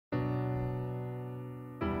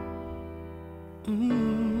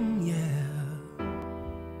Yeah.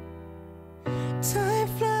 Time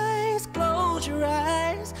flies, close your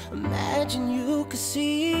eyes. Imagine you could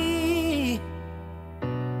see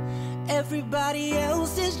everybody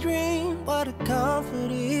else's dream. What a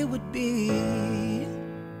comfort it would be.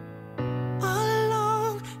 All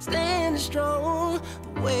along, standing strong,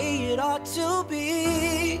 the way it ought to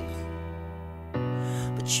be.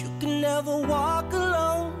 But you can never walk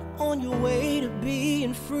alone on your way to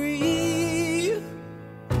being free.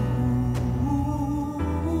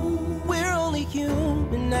 We're only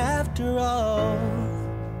human after all.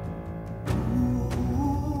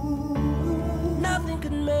 Nothing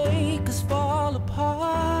could make us fall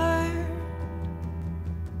apart.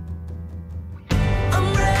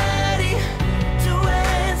 I'm ready to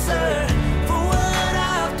answer for what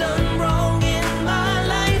I've done wrong in my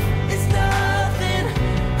life. It's nothing,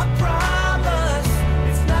 I promise.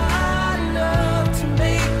 It's not enough to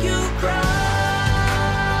make you cry.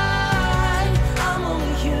 I'm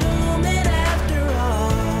only human after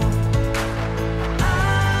all.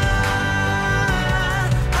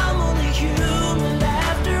 I'm only human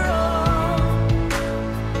after all.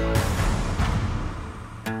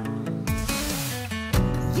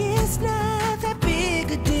 Yeah, it's not that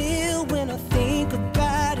big a deal when I think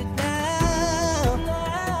about it now.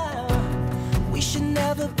 We should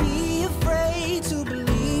never be afraid to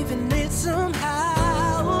believe in it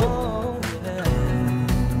somehow.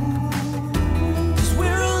 'Cause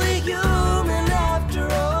we're only human after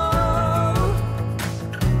all.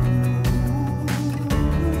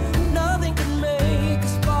 Nothing can make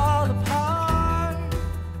us fall apart.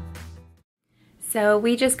 So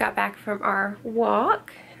we just got back from our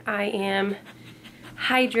walk. I am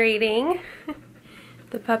hydrating.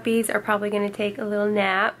 The puppies are probably going to take a little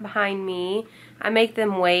nap behind me. I make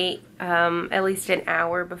them wait at least an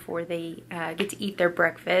hour before they get to eat their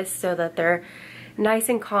breakfast so that they're nice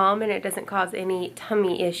and calm and it doesn't cause any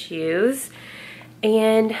tummy issues.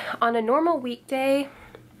 And on a normal weekday,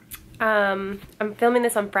 I'm filming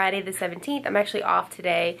this on Friday the 17th. I'm actually off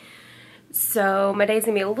today. So my day's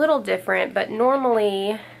gonna be a little different, but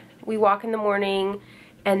normally we walk in the morning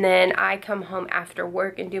and then I come home after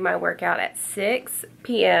work and do my workout at 6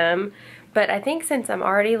 p.m. But I think since I'm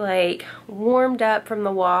already like warmed up from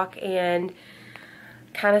the walk and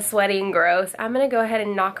kind of sweaty and gross, I'm gonna go ahead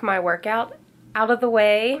and knock my workout out of the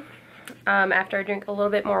way after I drink a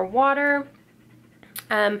little bit more water.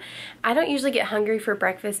 I don't usually get hungry for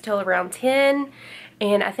breakfast till around 10.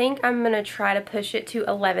 And I think I'm going to try to push it to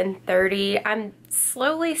 11:30. I'm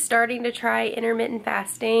slowly starting to try intermittent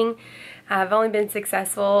fasting. I've only been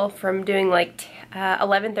successful from doing like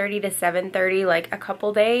 11:30 to 7:30 like a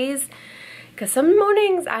couple days. Because some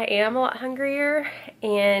mornings I am a lot hungrier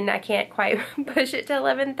and I can't quite push it to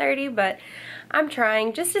 11:30. But I'm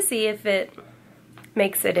trying just to see if it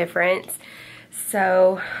makes a difference.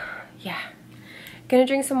 So yeah, gonna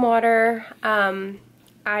drink some water.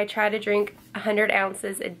 I try to drink 100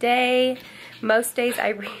 ounces a day. Most days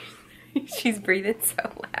she's breathing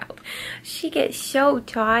so loud. She gets so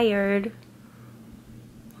tired.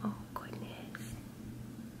 Oh goodness.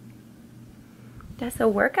 That's a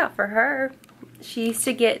workout for her. She used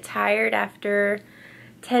to get tired after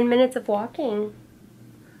 10 minutes of walking.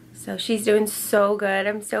 So she's doing so good.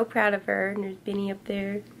 I'm so proud of her. And there's Benny up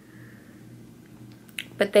there.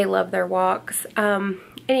 But they love their walks.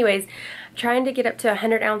 Anyways, trying to get up to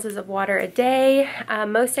 100 ounces of water a day.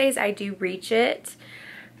 Most days I do reach it.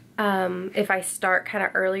 If I start kind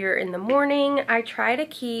of earlier in the morning, I try to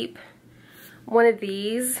keep one of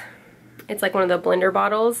these. It's like one of the blender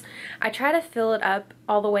bottles. I try to fill it up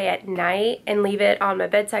all the way at night and leave it on my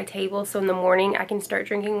bedside table so in the morning I can start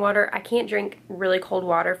drinking water. I can't drink really cold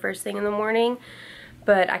water first thing in the morning,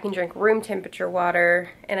 but I can drink room temperature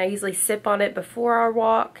water, and I usually sip on it before our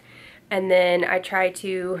walk. And then I try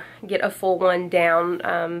to get a full one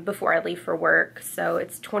down before I leave for work. So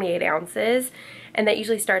it's 28 ounces. And that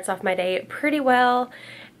usually starts off my day pretty well.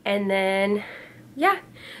 And then, yeah.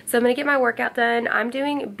 So I'm going to get my workout done. I'm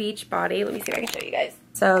doing Beachbody. Let me see if I can show you guys.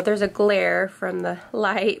 So there's a glare from the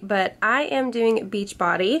light. But I am doing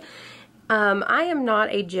Beachbody. I am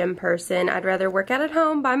not a gym person. I'd rather work out at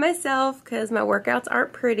home by myself because my workouts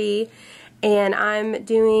aren't pretty. And I'm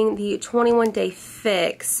doing the 21-day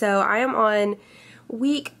fix. So I am on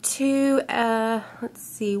week 2, let's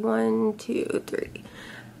see, 1, 2, 3.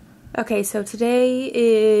 Okay, so today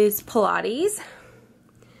is Pilates.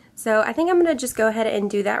 So I think I'm gonna just go ahead and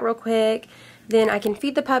do that real quick. Then I can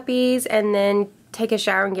feed the puppies and then take a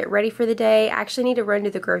shower and get ready for the day. I actually need to run to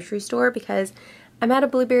the grocery store because I'm out of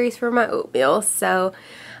blueberries for my oatmeal. So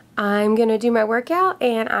I'm gonna do my workout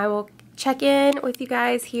and I will check in with you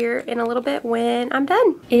guys here in a little bit when I'm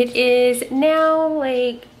done. It is now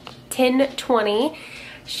like 10:20.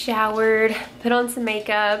 Showered, put on some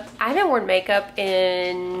makeup. I haven't worn makeup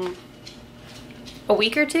in a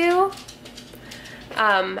week or two.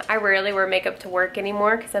 I rarely wear makeup to work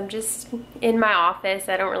anymore because I'm just in my office.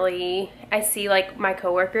 I see like my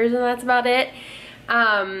coworkers and that's about it. So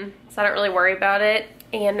I don't really worry about it.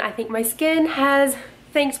 And I think my skin has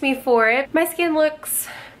thanked me for it. My skin looks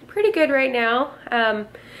pretty good right now.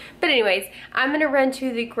 But anyways, I'm gonna run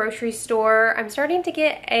to the grocery store. I'm starting to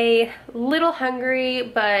get a little hungry,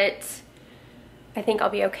 but I think I'll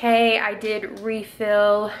be okay. I did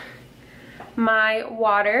refill my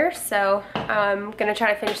water, so I'm gonna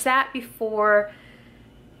try to finish that before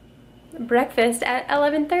breakfast at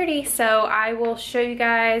 11:30. So I will show you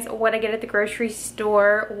guys what I get at the grocery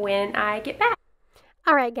store when I get back.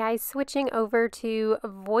 Alright guys, switching over to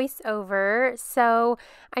voiceover. So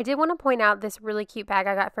I did want to point out this really cute bag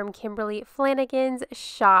I got from Kimberly Flanagan's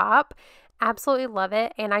shop. Absolutely love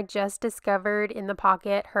it, and I just discovered in the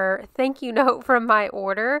pocket her thank you note from my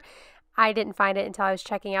order. I didn't find it until I was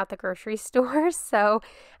checking out the grocery store, so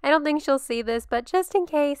I don't think she'll see this, but just in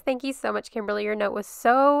case, thank you so much, Kimberly. Your note was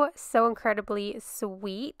so incredibly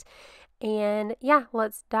sweet. And yeah,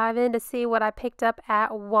 let's dive in to see what I picked up at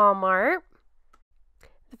Walmart.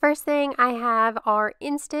 The first thing I have are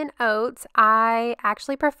instant oats. I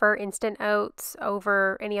actually prefer instant oats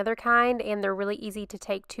over any other kind, and they're really easy to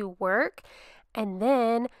take to work. And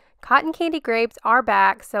then cotton candy grapes are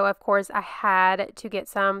back, so of course I had to get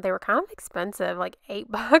some. They were kind of expensive, like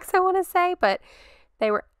 $8 I want to say, but they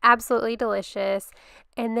were absolutely delicious.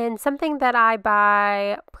 And then something that I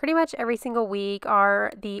buy pretty much every single week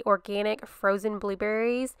are the organic frozen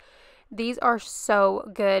blueberries. These are so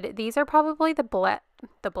good. These are probably the best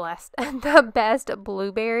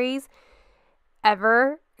blueberries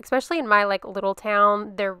ever, especially in my like little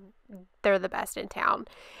town. They're the best in town.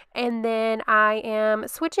 And then I am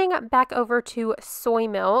switching back over to soy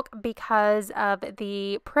milk because of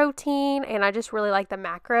the protein, and I just really like the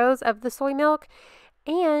macros of the soy milk.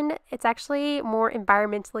 And it's actually more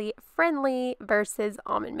environmentally friendly versus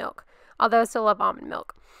almond milk, although I still love almond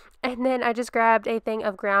milk. And then I just grabbed a thing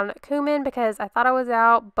of ground cumin because I thought I was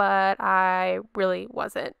out, but I really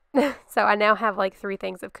wasn't. So I now have like 3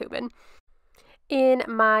 things of cumin. In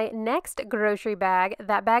my next grocery bag,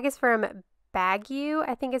 that bag is from Bagu,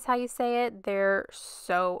 I think is how you say it. They're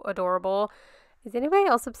so adorable. Is anybody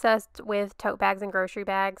else obsessed with tote bags and grocery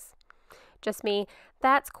bags? Just me.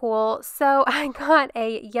 That's cool. So I got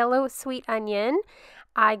a yellow sweet onion.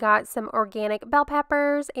 I got some organic bell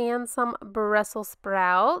peppers and some Brussels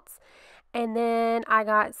sprouts. And then I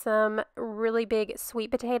got some really big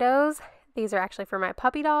sweet potatoes. These are actually for my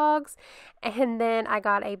puppy dogs. And then I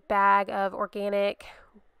got a bag of organic,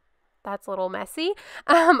 that's a little messy,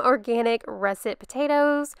 organic russet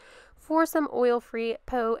potatoes for some oil-free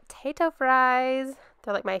potato fries.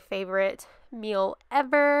 They're like my favorite meal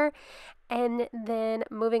ever. And then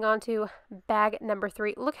moving on to bag number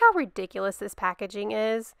 3. Look how ridiculous this packaging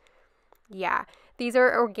is. Yeah, these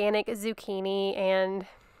are organic zucchini, and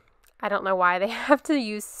I don't know why they have to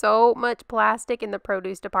use so much plastic in the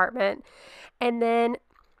produce department. And then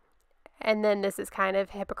this is kind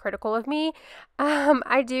of hypocritical of me.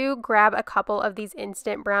 I do grab a couple of these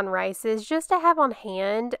instant brown rices just to have on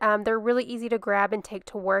hand. They're really easy to grab and take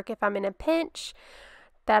to work if I'm in a pinch.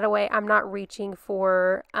 That way I'm not reaching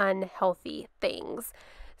for unhealthy things.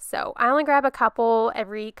 So I only grab a couple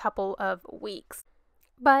every couple of weeks.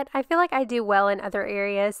 But I feel like I do well in other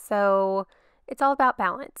areas, so it's all about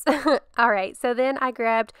balance. All right, so then I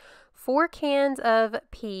grabbed 4 cans of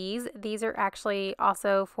peas. These are actually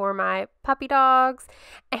also for my puppy dogs.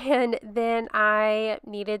 And then I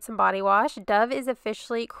needed some body wash. Dove is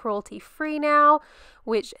officially cruelty-free now,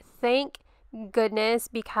 which thank goodness,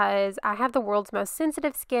 because I have the world's most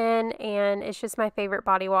sensitive skin and it's just my favorite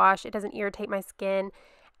body wash. It doesn't irritate my skin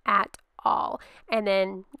at all. And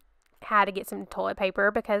then had to get some toilet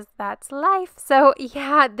paper because that's life. So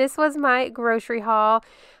yeah, this was my grocery haul.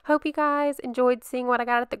 Hope you guys enjoyed seeing what I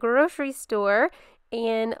got at the grocery store,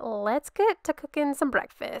 and let's get to cooking some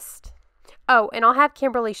breakfast. Oh, and I'll have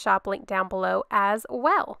Kimberly's shop linked down below as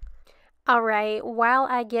well. Alright, while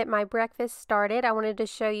I get my breakfast started, I wanted to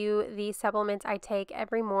show you the supplements I take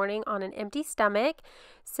every morning on an empty stomach.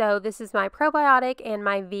 So this is my probiotic and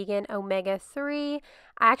my vegan omega-3.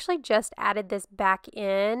 I actually just added this back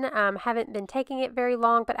in. Haven't been taking it very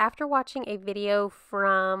long, but after watching a video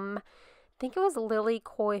from, I think it was Lily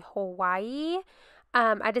Koi Hawaii,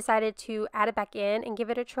 I decided to add it back in and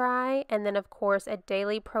give it a try. And then of course a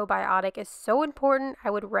daily probiotic is so important.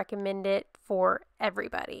 I would recommend it for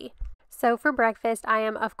everybody. So for breakfast, I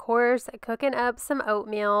am, of course, cooking up some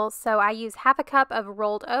oatmeal. So I use half a cup of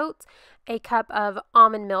rolled oats, a cup of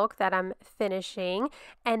almond milk that I'm finishing,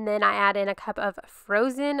 and then I add in a cup of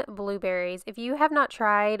frozen blueberries. If you have not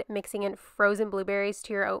tried mixing in frozen blueberries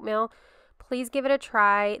to your oatmeal, please give it a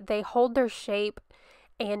try. They hold their shape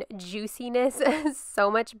and juiciness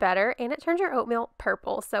so much better, and it turns your oatmeal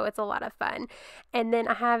purple, so it's a lot of fun. And then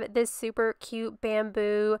I have this super cute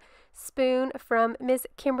bamboo spoon from Miss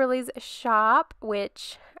Kimberly's shop,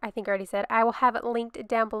 which I think I already said. I will have it linked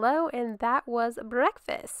down below, and that was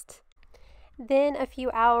breakfast. Then a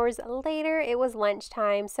few hours later, it was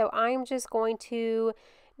lunchtime, so I'm just going to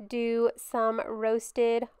do some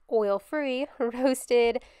roasted, oil-free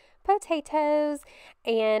roasted potatoes,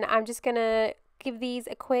 and I'm just gonna give these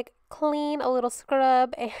a quick clean, a little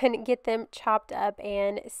scrub, and get them chopped up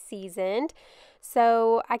and seasoned.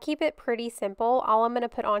 So I keep it pretty simple. All I'm going to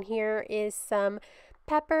put on here is some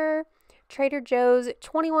pepper, Trader Joe's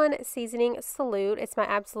 21 seasoning salute. It's my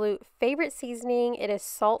absolute favorite seasoning. It is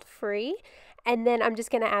salt-free. And then I'm just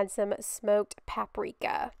going to add some smoked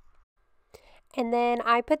paprika. And then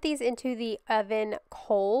I put these into the oven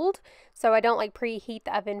cold, so I don't like preheat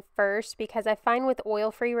the oven first, because I find with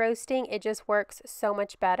oil-free roasting, it just works so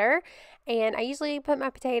much better. And I usually put my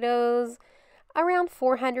potatoes around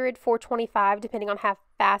 400, 425, depending on how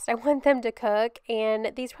fast I want them to cook.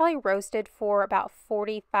 And these probably roasted for about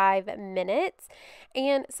 45 minutes.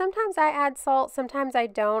 And sometimes I add salt, sometimes I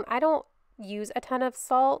don't. I don't use a ton of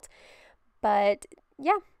salt, but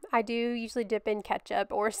yeah, I do usually dip in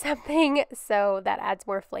ketchup or something, so that adds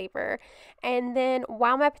more flavor. And then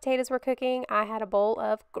while my potatoes were cooking, I had a bowl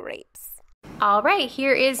of grapes. All right,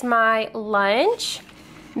 here is my lunch.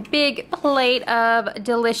 Big plate of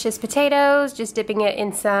delicious potatoes, just dipping it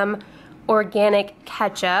in some organic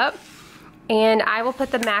ketchup. And I will put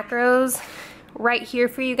the macros right here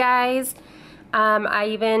for you guys. I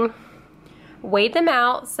even weighed them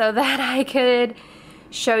out so that I could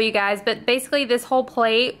show you guys, but basically this whole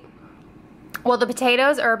plate, well, the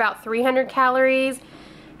potatoes are about 300 calories,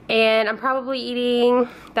 and I'm probably eating,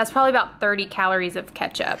 that's probably about 30 calories of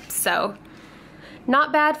ketchup, so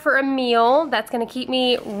not bad for a meal. That's gonna keep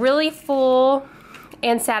me really full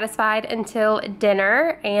and satisfied until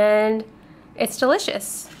dinner, and it's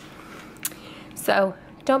delicious. So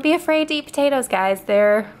don't be afraid to eat potatoes, guys.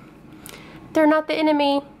 They're not the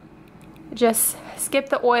enemy. Just skip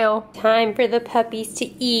the oil. Time for the puppies to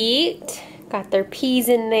eat. Got their peas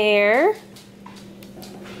in there.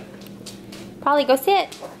 Polly, go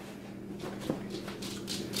sit.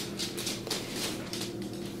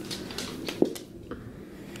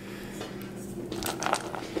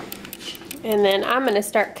 And then I'm gonna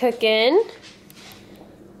start cooking.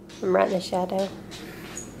 I'm right in the shadow.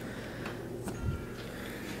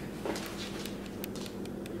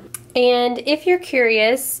 And if you're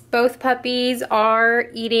curious, both puppies are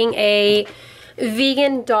eating a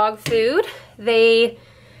vegan dog food. They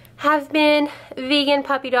have been vegan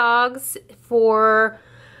puppy dogs for,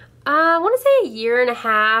 I want to say, a year and a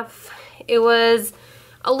half. It was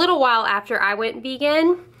a little while after I went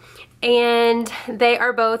vegan, and they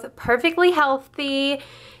are both perfectly healthy.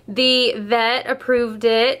 The vet approved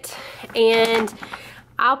it, and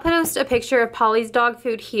I'll post a picture of Polly's dog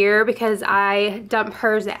food here because I dump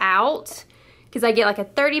hers out because I get like a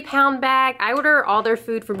 30-pound bag. I order all their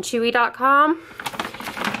food from Chewy.com.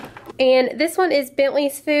 And this one is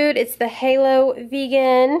Bentley's food. It's the Halo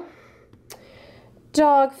vegan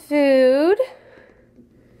dog food.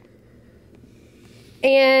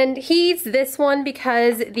 And he eats this one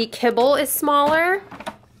because the kibble is smaller.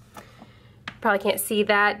 Probably can't see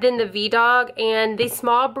that. Then the V-Dog, and the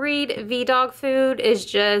small breed V-Dog food is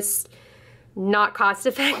just not cost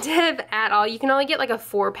effective at all. You can only get like a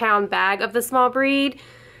 4-pound bag of the small breed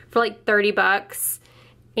for like 30 bucks.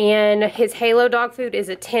 And his Halo dog food is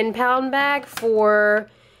a 10-pound bag for,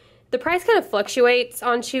 the price kind of fluctuates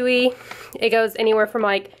on Chewy. It goes anywhere from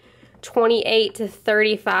like 28 to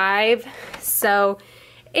 35. So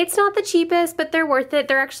it's not the cheapest, but they're worth it.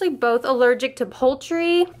 They're actually both allergic to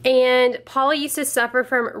poultry, and Polly used to suffer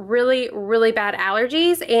from really, really bad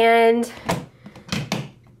allergies, and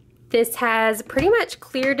this has pretty much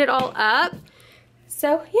cleared it all up.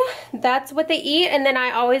 So yeah, that's what they eat. And then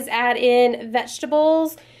I always add in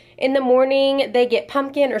vegetables. In the morning, they get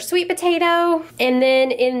pumpkin or sweet potato. And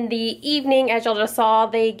then in the evening, as y'all just saw,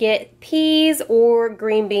 they get peas or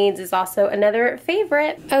green beans is also another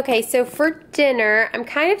favorite. Okay, so for dinner, I'm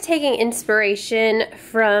kind of taking inspiration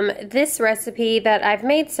from this recipe that I've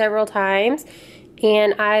made several times,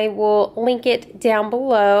 and I will link it down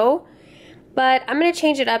below. But I'm gonna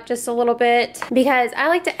change it up just a little bit because I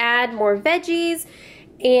like to add more veggies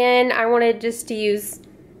and I wanted just to use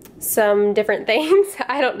some different things.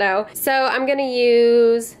 I don't know. So I'm gonna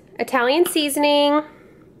use Italian seasoning,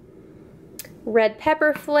 red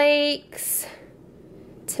pepper flakes,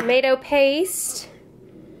 tomato paste,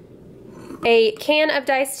 a can of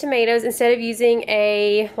diced tomatoes. Instead of using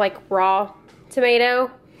a like raw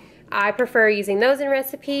tomato, I prefer using those in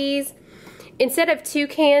recipes. Instead of 2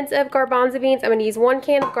 cans of garbanzo beans, I'm going to use 1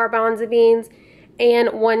 can of garbanzo beans and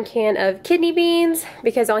 1 can of kidney beans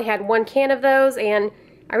because I only had 1 can of those and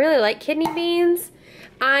I really like kidney beans.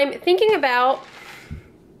 I'm thinking about,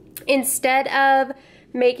 instead of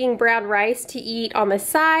making brown rice to eat on the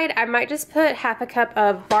side, I might just put half a cup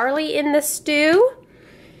of barley in the stew.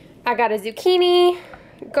 I got a zucchini,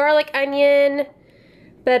 garlic, onion,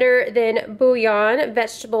 better than bouillon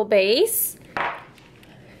vegetable base,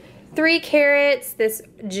 3 carrots, this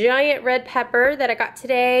giant red pepper that I got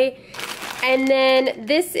today, and then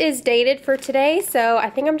this is dated for today, so I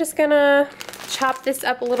think I'm just gonna chop this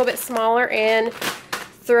up a little bit smaller and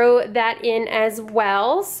throw that in as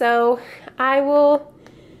well. So I will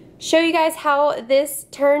show you guys how this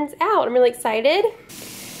turns out. I'm really excited.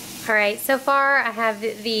 All right, so far I have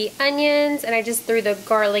the onions and I just threw the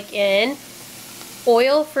garlic in.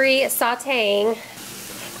 Oil-free sauteing.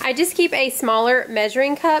 I just keep a smaller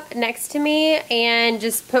measuring cup next to me and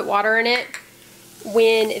just put water in it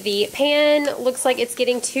when the pan looks like it's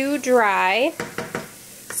getting too dry.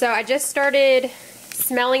 So I just started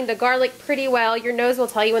smelling the garlic pretty well. Your nose will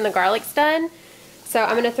tell you when the garlic's done. So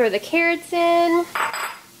I'm gonna throw the carrots in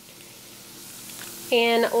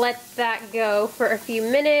and let that go for a few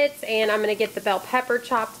minutes, and I'm gonna get the bell pepper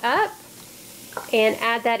chopped up and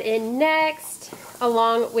add that in next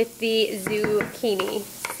along with the zucchini.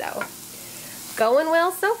 So going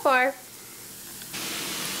well so far.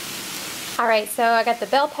 Alright, so I got the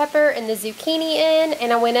bell pepper and the zucchini in,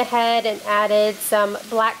 and I went ahead and added some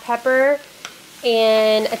black pepper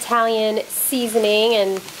and Italian seasoning,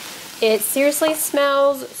 and it seriously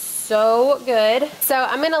smells so good. So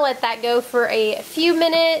I'm going to let that go for a few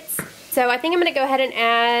minutes. So I think I'm going to go ahead and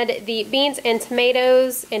add the beans and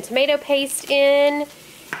tomatoes and tomato paste in,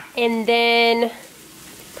 and then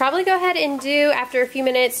probably go ahead and do, after a few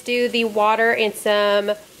minutes, do the water and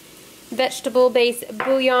some vegetable-based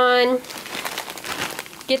bouillon.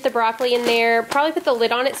 Get the broccoli in there. Probably put the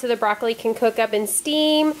lid on it so the broccoli can cook up and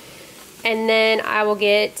steam. And then I will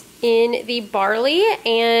get in the barley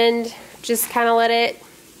and just kind of let it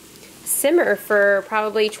simmer for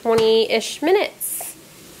probably 20-ish minutes.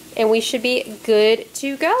 And we should be good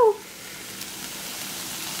to go.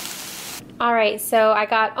 Alright, so I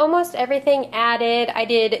got almost everything added. I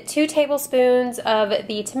did 2 tablespoons of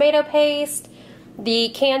the tomato paste, the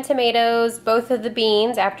canned tomatoes, both of the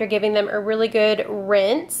beans after giving them a really good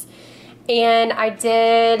rinse, and I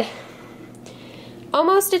did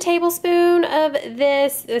almost a tablespoon of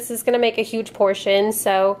this. This is going to make a huge portion,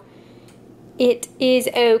 so it is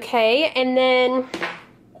okay. And then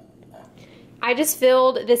I just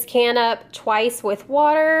filled this can up twice with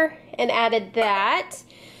water and added that.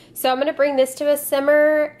 So I'm going to bring this to a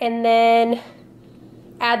simmer and then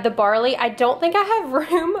add the barley. I don't think I have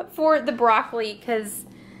room for the broccoli because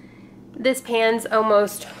this pan's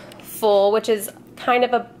almost full, which is kind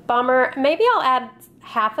of a bummer. Maybe I'll add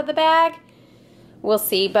half of the bag. We'll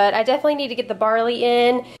see, but I definitely need to get the barley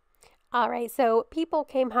in. Alright, so people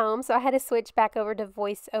came home, so I had to switch back over to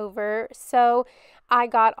voiceover. So I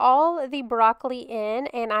got all the broccoli in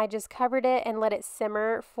and I just covered it and let it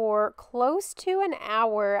simmer for close to an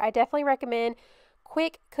hour. I definitely recommend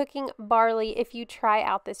quick cooking barley if you try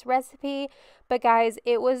out this recipe. But guys,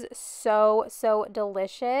 it was so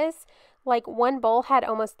delicious. Like, one bowl had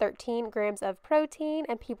almost 13 grams of protein,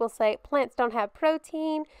 and people say plants don't have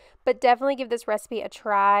protein, but definitely give this recipe a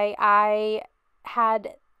try. I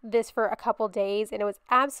had this for a couple days and it was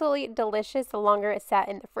absolutely delicious the longer it sat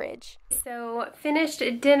in the fridge. So finished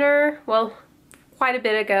dinner, well, quite a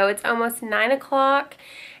bit ago. It's almost 9 o'clock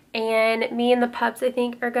and me and the pups, I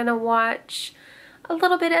think, are gonna watch a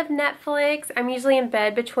little bit of Netflix. I'm usually in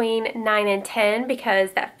bed between 9 and 10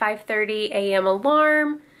 because that 5:30 a.m.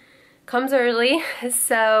 alarm comes early.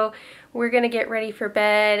 So we're gonna get ready for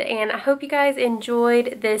bed, and I hope you guys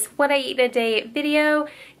enjoyed this What I Eat in a Day video.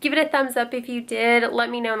 Give it a thumbs up if you did. Let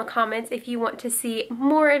me know in the comments if you want to see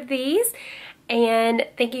more of these. And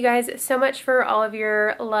thank you guys so much for all of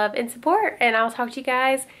your love and support, and I'll talk to you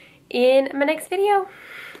guys in my next video.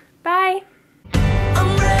 Bye!